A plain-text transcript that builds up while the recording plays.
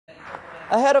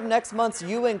Ahead of next month's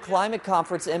UN climate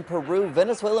conference in Peru,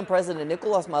 Venezuelan President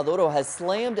Nicolas Maduro has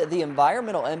slammed the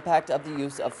environmental impact of the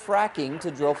use of fracking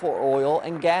to drill for oil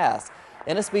and gas.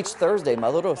 In a speech Thursday,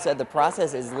 Maduro said the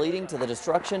process is leading to the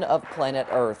destruction of planet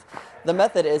Earth. The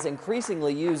method is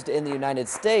increasingly used in the United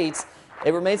States.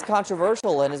 It remains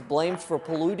controversial and is blamed for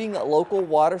polluting local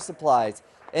water supplies.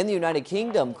 In the United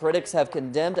Kingdom, critics have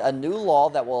condemned a new law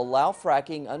that will allow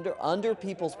fracking under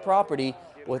people's property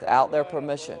without their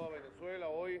permission. Venezuela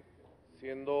hoy,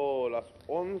 siendo las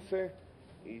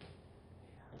 11:30